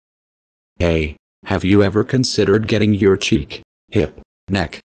Hey, have you ever considered getting your cheek, hip,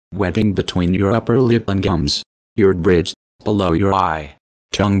 neck, webbing between your upper lip and gums, your bridge, below your eye,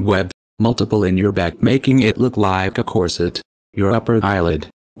 tongue web, multiple in your back making it look like a corset, your upper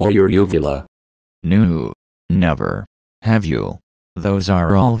eyelid, or your uvula? No. Never. Have you? Those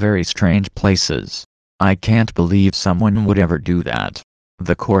are all very strange places. I can't believe someone would ever do that.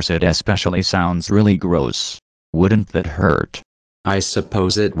 The corset especially sounds really gross. Wouldn't that hurt? I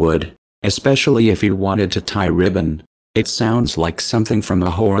suppose it would, especially if you wanted to tie ribbon. It sounds like something from a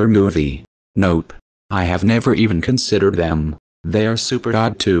horror movie. Nope. I have never even considered them. They're super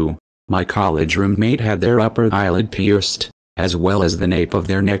odd too. My college roommate had their upper eyelid pierced, as well as the nape of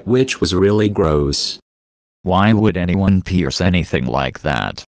their neck, which was really gross. Why would anyone pierce anything like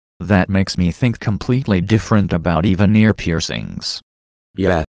that? That makes me think completely different about even ear piercings.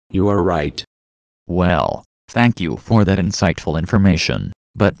 Yeah, you are right. Well, thank you for that insightful information,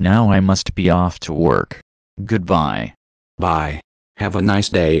 but now I must be off to work. Goodbye. Bye. Have a nice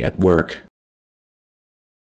day at work.